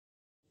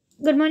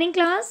Good morning,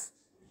 class.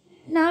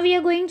 Now we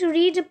are going to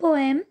read a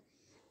poem,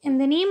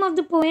 and the name of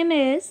the poem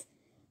is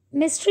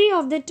Mystery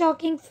of the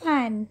Talking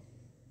Fan.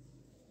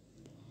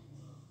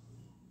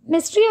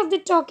 Mystery of the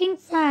Talking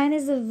Fan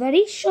is a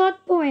very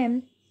short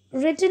poem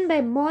written by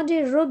Maude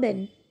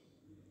Rubin.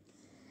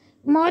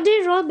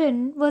 Maude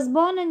Rubin was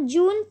born on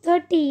June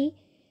 30,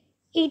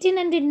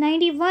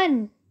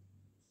 1891,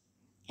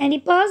 and he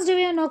passed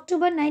away on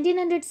October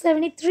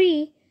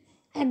 1973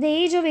 at the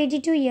age of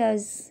 82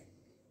 years.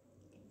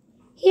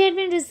 He had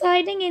been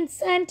residing in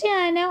Santa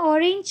Ana,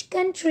 Orange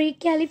County,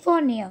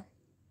 California.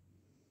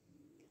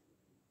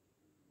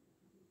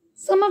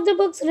 Some of the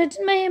books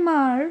written by him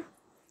are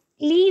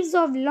Leaves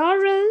of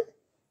Laurel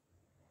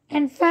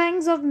and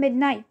Fangs of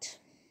Midnight.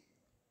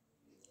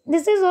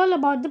 This is all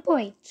about the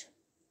poet.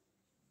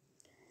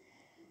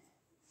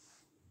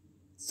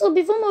 So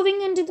before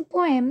moving into the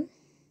poem,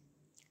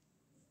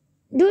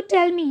 do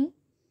tell me,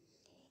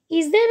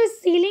 is there a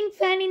ceiling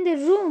fan in the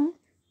room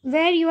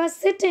where you are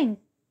sitting?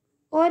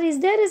 Or is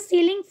there a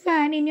ceiling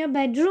fan in your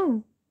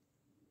bedroom?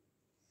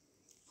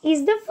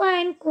 Is the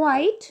fan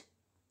quiet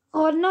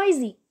or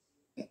noisy?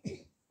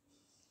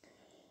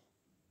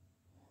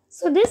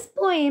 So this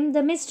poem,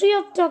 The Mystery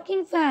of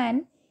Talking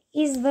Fan,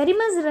 is very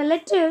much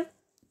relative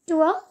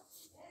to a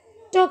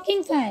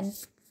talking fan.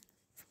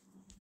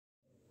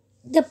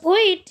 The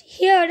poet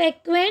here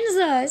acquaints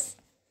us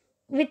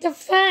with a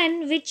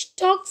fan which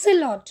talks a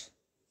lot.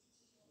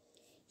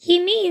 He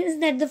means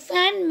that the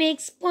fan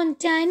makes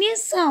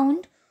spontaneous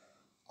sound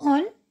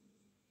on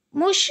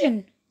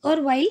motion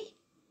or while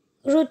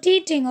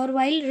rotating or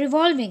while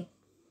revolving.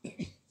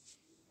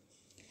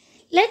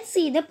 Let's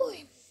see the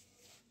poem.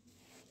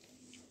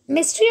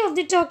 Mystery of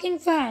the Talking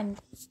Fan.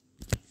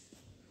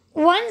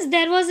 Once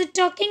there was a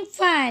talking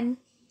fan,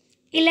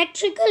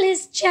 electrical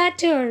his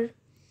chatter.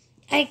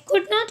 I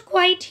could not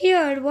quite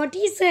hear what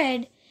he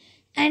said,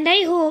 and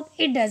I hope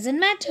it doesn't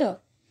matter.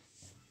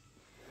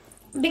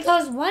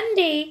 Because one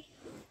day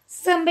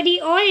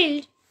somebody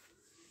oiled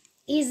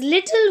his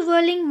little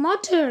whirling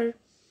motor,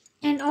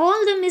 and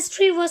all the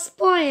mystery was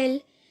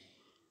spoiled.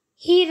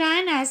 He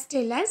ran as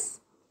still as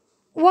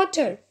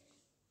water.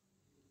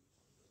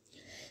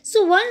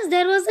 So once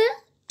there was a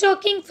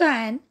talking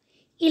fan,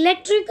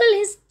 electrical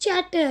his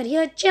chatter.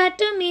 Here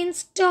chatter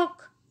means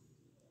talk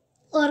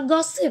or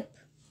gossip.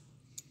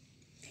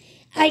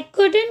 I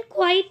couldn't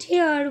quite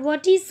hear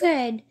what he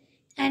said,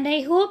 and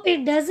I hope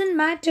it doesn't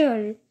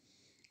matter.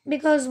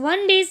 Because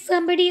one day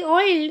somebody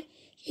oiled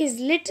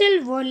his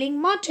little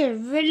whirling motor.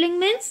 Whirling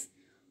means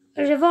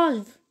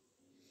revolve.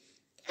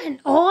 And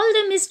all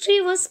the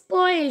mystery was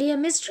spoiled. Here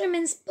mystery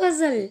means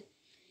puzzle.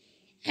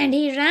 And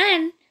it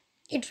ran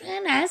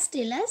as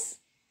still as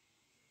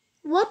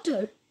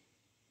water.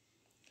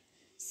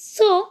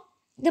 So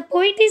the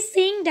poet is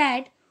saying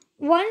that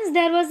once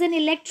there was an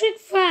electric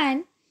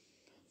fan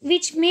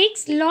which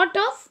makes lot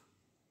of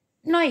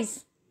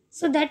noise.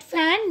 So that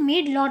fan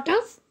made lot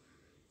of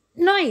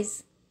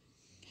noise.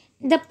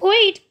 The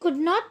poet could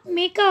not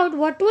make out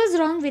what was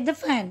wrong with the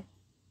fan.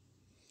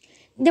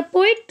 The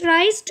poet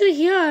tries to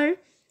hear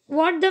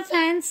what the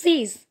fan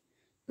says,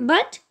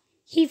 but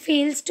he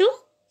fails to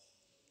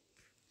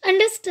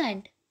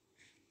understand.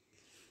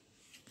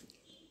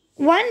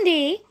 One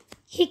day,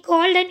 he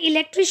called an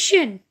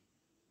electrician,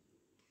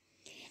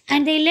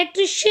 and the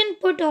electrician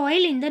put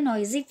oil in the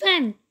noisy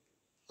fan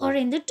or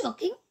in the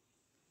talking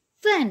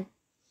fan.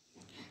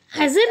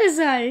 As a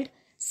result,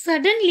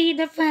 suddenly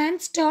the fan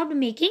stopped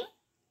making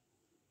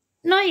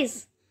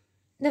noise.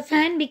 The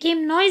fan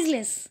became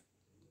noiseless.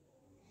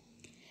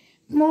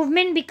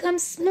 Movement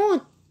becomes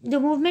smooth. The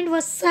movement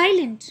was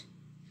silent.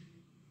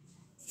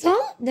 So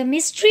the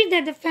mystery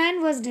that the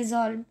fan was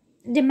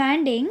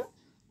demanding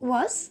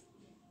was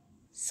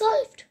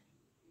solved.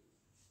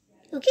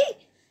 Okay.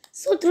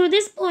 So through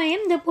this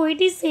poem, the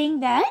poet is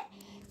saying that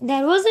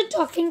there was a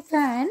talking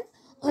fan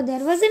or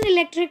there was an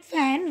electric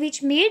fan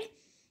which made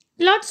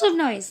lots of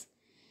noise.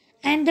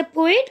 And the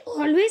poet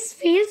always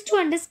fails to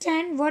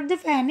understand what the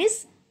fan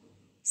is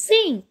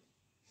saying.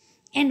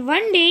 And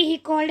one day he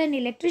called an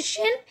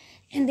electrician,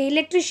 and the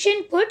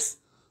electrician puts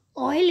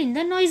oil in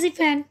the noisy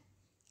fan.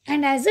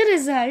 And as a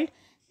result,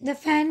 the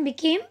fan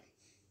became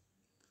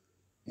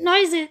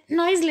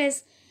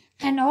noiseless,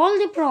 and all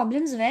the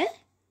problems were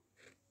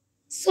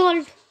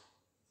solved.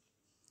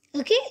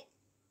 Okay?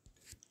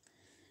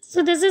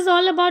 So this is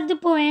all about the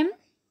poem.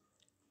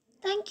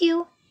 Thank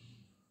you.